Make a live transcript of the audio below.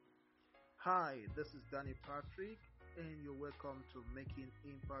Hi, this is Danny Patrick, and you're welcome to Making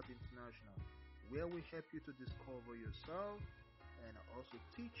Impact International, where we help you to discover yourself and also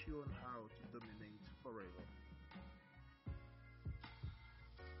teach you on how to dominate forever.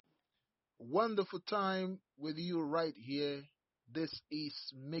 Wonderful time with you right here. This is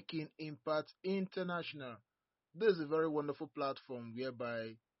Making Impact International. This is a very wonderful platform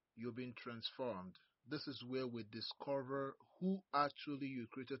whereby you're being transformed. This is where we discover who actually you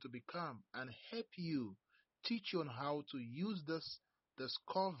created to become and help you, teach you on how to use this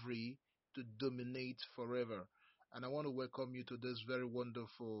discovery to dominate forever. And I want to welcome you to this very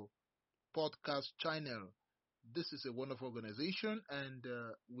wonderful podcast channel. This is a wonderful organization, and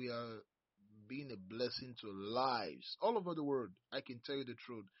we are being a blessing to lives all over the world. I can tell you the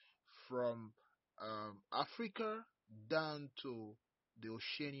truth, from Africa down to the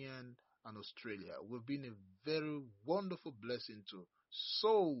Oceanian and Australia. We've been a very wonderful blessing to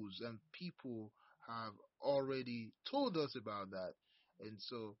souls, and people have already told us about that. And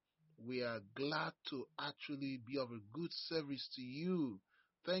so we are glad to actually be of a good service to you.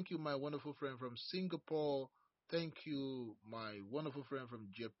 Thank you, my wonderful friend from Singapore. Thank you, my wonderful friend from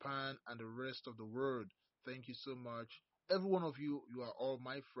Japan and the rest of the world. Thank you so much. Every one of you, you are all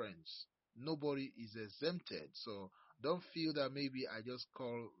my friends. Nobody is exempted. So don't feel that maybe I just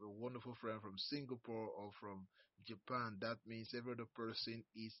call a wonderful friend from Singapore or from Japan. That means every other person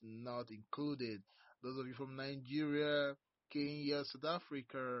is not included. Those of you from Nigeria, Kenya, South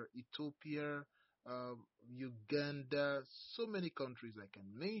Africa, Ethiopia, Uganda, so many countries I can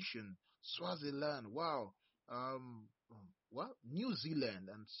mention. Swaziland, wow. New Zealand,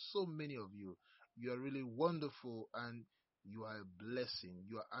 and so many of you. You are really wonderful, and you are a blessing.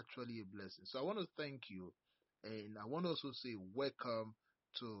 You are actually a blessing. So I want to thank you, and I want to also say welcome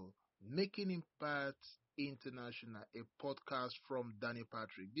to Making Impact International, a podcast from Danny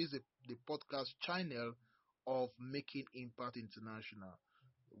Patrick. This is the podcast channel of Making Impact International.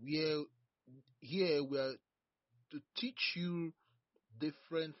 Where here we are to teach you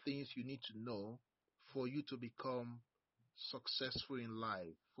different things you need to know for you to become successful in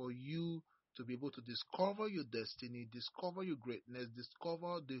life, for you to be able to discover your destiny, discover your greatness,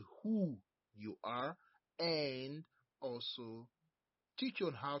 discover the who you are, and also teach you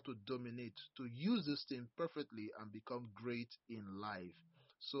on how to dominate, to use this thing perfectly and become great in life.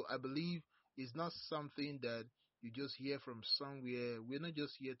 So I believe it's not something that you just hear from somewhere. We're not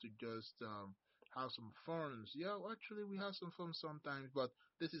just here to just have some fun. Yeah, actually, we have some fun sometimes, but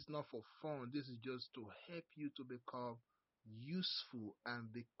this is not for fun. This is just to help you to become useful and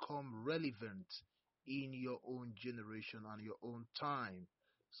become relevant in your own generation and your own time.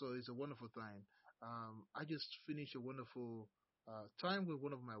 So it's a wonderful time. I just finished a wonderful time with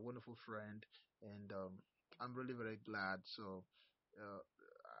one of my wonderful friend, and I'm really very glad. So uh,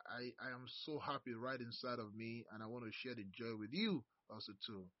 I am so happy right inside of me, and I want to share the joy with you also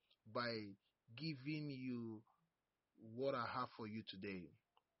too by giving you what I have for you today.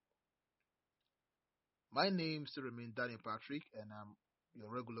 My name still remains Daniel Patrick, and I'm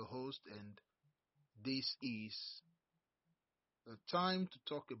your regular host, and this is the time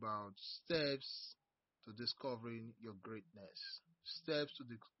to talk about steps to discovering your greatness. Steps to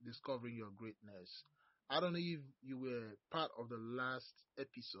discovering your greatness. I don't know if you were part of the last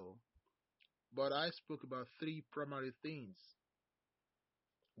episode, but I spoke about three primary things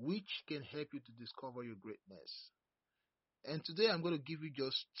which can help you to discover your greatness. And today I'm going to give you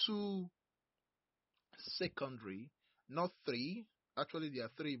just two secondary, not three. Actually, there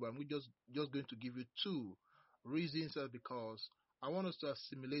are three, but I'm just going to give you two reasons. Are because I want us to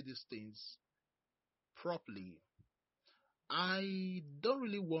assimilate these things properly. I don't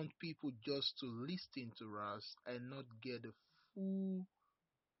really want people just to listen to us and not get the full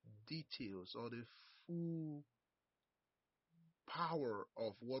details or the full power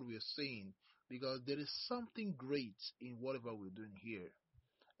of what we're saying, because there is something great in whatever we're doing here.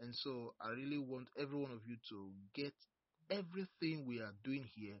 And so I really want every one of you to get everything we are doing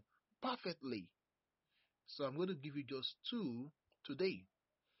here perfectly. So I'm going to give you just two today.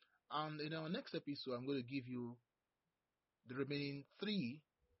 And in our next episode, I'm going to give you the remaining three.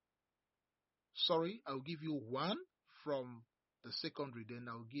 Sorry, I'll give you one from the secondary, then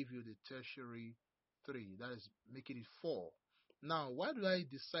I'll give you the tertiary three. That is making it four. Now, why do I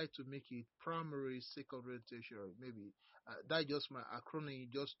decide to make it primary, secondary, tertiary? Maybe that's just my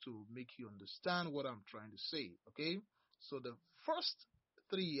acronym just to make you understand what I'm trying to say. Okay? So the first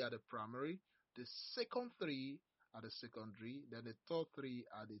three are the primary, the second three are the secondary, then the third three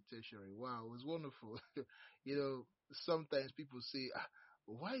are the tertiary. Wow, it was wonderful. Sometimes people say,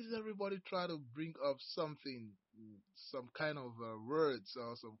 Why is everybody trying to bring up something, some kind of words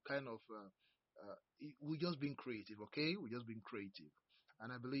or some kind of we're just being creative, okay? We're just being creative,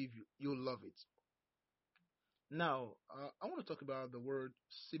 and I believe you'll love it. Now, I want to talk about the word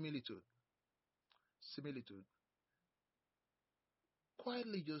similitude. Similitude.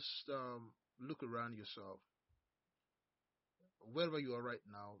 Quietly, just look around yourself, wherever you are right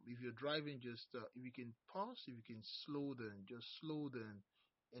now. If you're driving, just if you can pause, if you can slow down, just slow down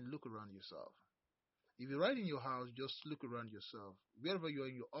and look around yourself. If you're right in your house, just look around yourself. Wherever you are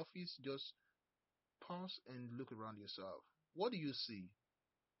in your office, just pause and look around yourself. What do you see?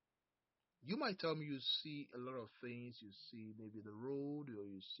 You might tell me you see a lot of things. You see maybe the road, or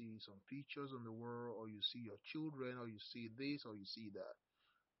you see some pictures on the wall, or you see your children, or you see this, or you see that.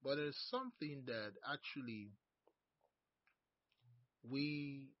 But there's something that actually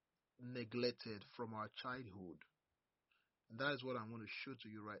we neglected from our childhood. And that is what I'm going to show to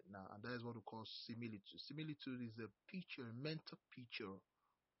you right now. And that is what we call similitude. Similitude is a picture, a mental picture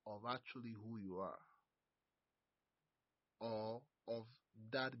of actually who you are, or of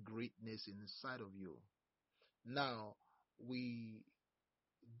that greatness inside of you. Now, we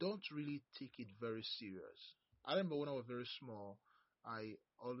don't really take it very serious. I remember when I was very small, I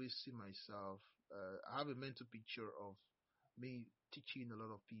always see myself, I have a mental picture of me teaching a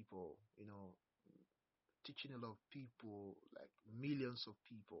lot of people, teaching a lot of people, like millions of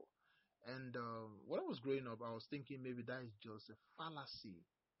people. And when I was growing up, I was thinking maybe that is just a fallacy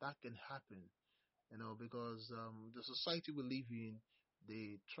that can happen, because the society we live in,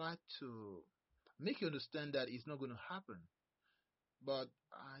 they try to make you understand that it's not going to happen. But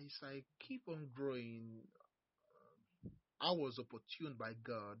as I keep on growing, I was opportuned by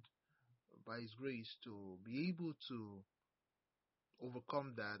God, by His grace, to be able to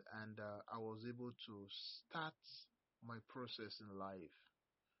overcome that, and I was able to start my process in life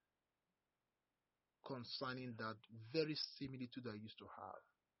concerning that very similitude I used to have.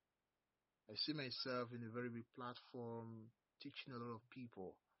 I see myself in a very big platform teaching a lot of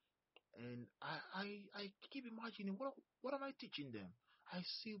people, and I keep imagining what am I teaching them? I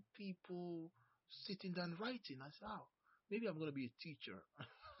see people sitting down writing. I say, oh, maybe I'm going to be a teacher,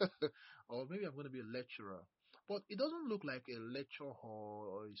 or maybe I'm going to be a lecturer. But it doesn't look like a lecture hall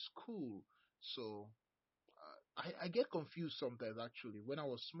or a school. So I get confused sometimes actually when I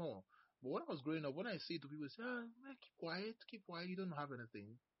was small. But when I was growing up, when I say to people, say, man, keep quiet. You don't have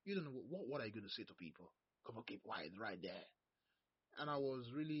anything. You don't know what are you going to say to people? Come on, keep quiet right there. And I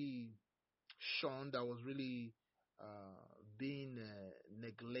was really shunned. I was really being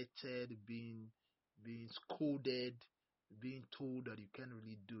neglected, being scolded, being told that you can't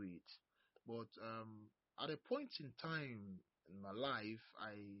really do it. But at a point in time in my life,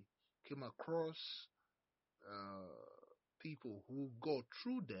 I came across uh, people who God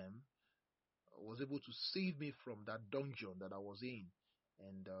through them was able to save me from that dungeon that I was in,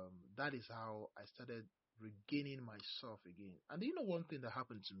 and that is how I started regaining myself again. And you know one thing that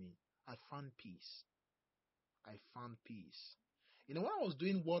happened to me? I found peace. I found peace. When I was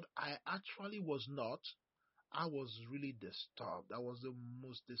doing what I actually was not, I was really disturbed. I was the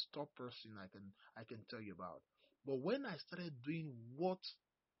most disturbed person I can tell you about. But when I started doing what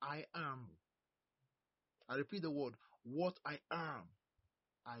I am, I repeat the word, what I am,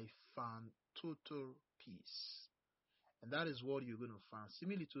 I found total peace. And that is what you're going to find.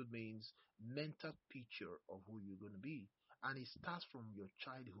 Similitude means mental picture of who you're going to be. And it starts from your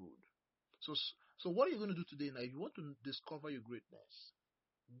childhood. So, so what are you going to do today now? If you want to discover your greatness,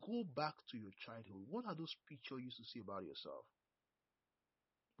 go back to your childhood. What are those pictures you used to see about yourself?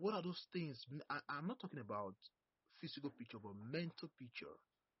 What are those things? I'm not talking about physical picture, but mental picture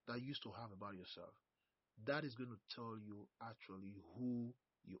that you used to have about yourself. That is going to tell you actually who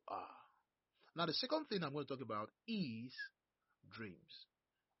you are. Now, the second thing I'm going to talk about is dreams.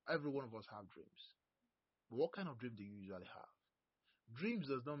 Every one of us have dreams. But what kind of dream do you usually have? Dreams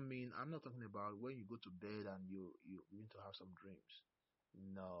does not mean, I'm not talking about when you go to bed and you begin to have some dreams.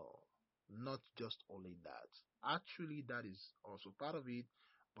 No, not just only that. Actually, that is also part of it,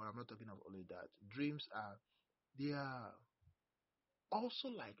 but I'm not talking of only that. Dreams they are also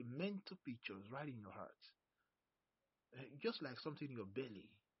like mental pictures right in your heart. Just like something in your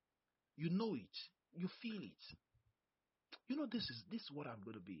belly. You know it. You feel it. You know this is what I'm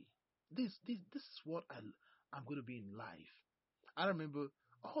going to be. This is what I'm going to be in life. I remember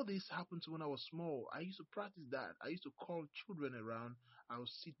all this happened to when I was small. I used to practice that. I used to call children around. I would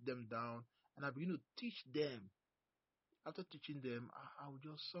sit them down and I begin to teach them. After teaching them, I would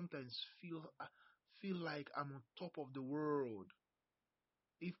just sometimes feel like I'm on top of the world.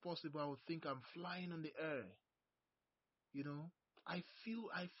 If possible, I would think I'm flying on the air. You know. I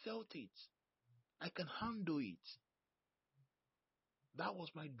felt it. I can handle it. That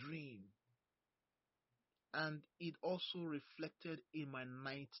was my dream. And it also reflected in my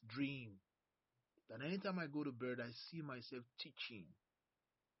night dream. That anytime I go to bed, I see myself teaching,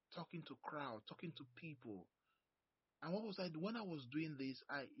 talking to crowd, talking to people. And what was I when I was doing this?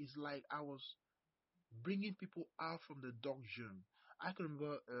 It's like I was bringing people out from the dungeon. I can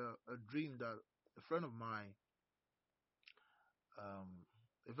remember a dream that a friend of mine, um,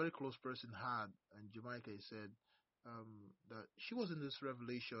 a very close person, had in Jamaica. He said that she was in this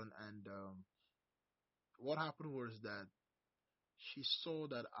revelation, and what happened was that she saw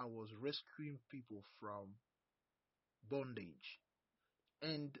that I was rescuing people from bondage.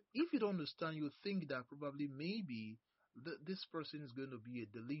 And if you don't understand, you think that probably maybe this person is going to be a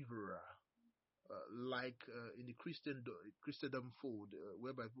deliverer, like in the Christendom fold,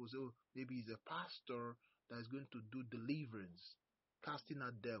 whereby people say, oh, maybe he's a pastor that is going to do deliverance, casting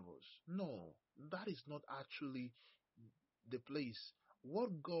out devils. No, that is not actually the place.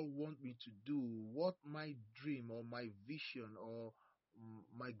 What God wants me to do, what my dream or my vision or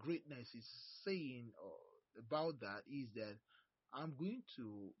my greatness is saying about that is that I'm going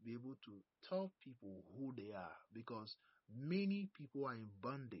to be able to tell people who they are, because many people are in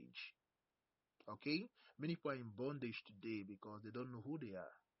bondage. Okay? Many people are in bondage today because they don't know who they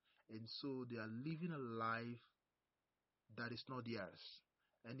are. And so they are living a life that is not theirs.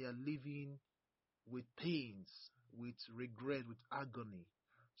 And they are living with pains, with regret, with agony.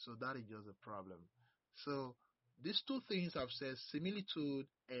 So that is just a problem. So these two things I've said, similitude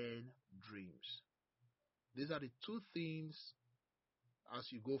and dreams. These are the two things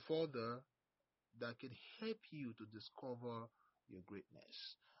as you go further that can help you to discover your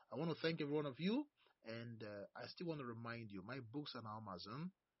greatness. I want to thank every one of you, and I still want to remind you my books are on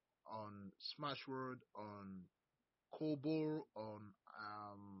Amazon, on Smashword, on Kobo, on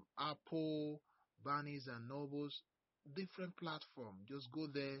Apple, Barnes and Nobles, different platform. Just go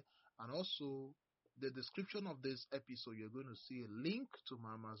there, and also the description of this episode, you're going to see a link to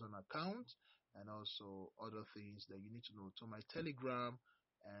my Amazon account and also other things that you need to know, to my Telegram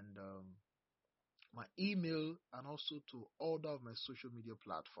and my email, and also to all of my social media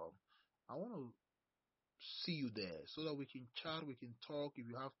platform. I want to see you there so that we can chat, we can talk if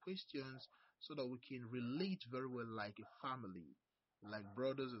you have questions, so that we can relate very well like a family, like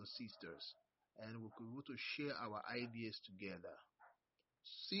brothers and sisters, and we could be able to share our ideas together.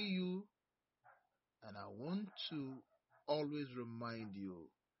 See you, and I want to always remind you,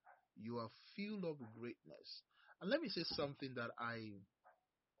 you are filled of greatness. And let me say something that I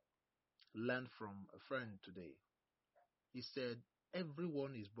learned from a friend today. He said,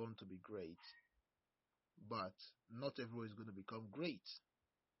 everyone is born to be great, but not everyone is going to become great.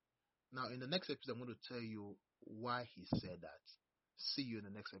 Now, in the next episode, I'm going to tell you why he said that. See you in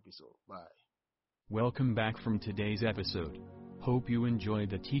the next episode. Bye. Welcome back from today's episode. Hope you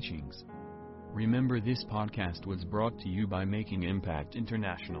enjoyed the teachings. Remember, this podcast was brought to you by Making Impact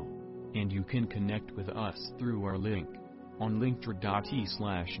International, and you can connect with us through our link on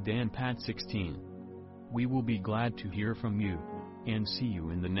linktree.ee/danpat16. We will be glad to hear from you, and see you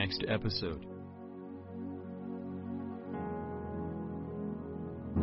in the next episode.